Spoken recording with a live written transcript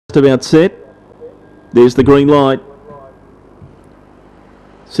about set. There's the green light.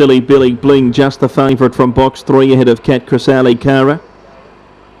 Silly Billy Bling, just the favourite from box 3 ahead of Cat Crisali Cara.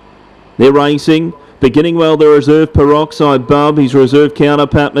 They're racing. Beginning well, the reserve Peroxide Bub. His reserve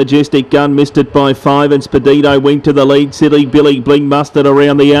counterpart Majestic Gun missed it by 5, and Spedito went to the lead. Silly Billy Bling mustered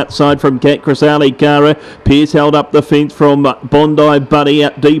around the outside from Cat Crisali Cara. Pierce held up the fence from Bondi Buddy.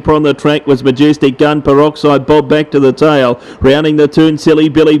 Out deeper on the track was Majestic Gun. Peroxide Bob back to the tail. Rounding the turn, Silly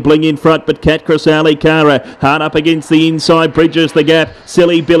Billy Bling in front, but Cat Crisali Cara hard up against the inside, bridges the gap.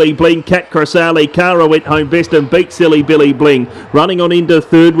 Silly Billy Bling, Cat Crisali Cara went home best and beat Silly Billy Bling. Running on into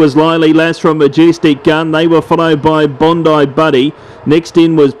third was Lily Lass from Majestic Gun. They were followed by Bondi Buddy. Next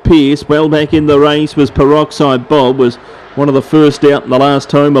in was Pierce. Well back in the race was Peroxide Bob. Was one of the first out in the last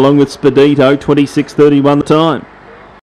home along with Spedito. 26.31 the time.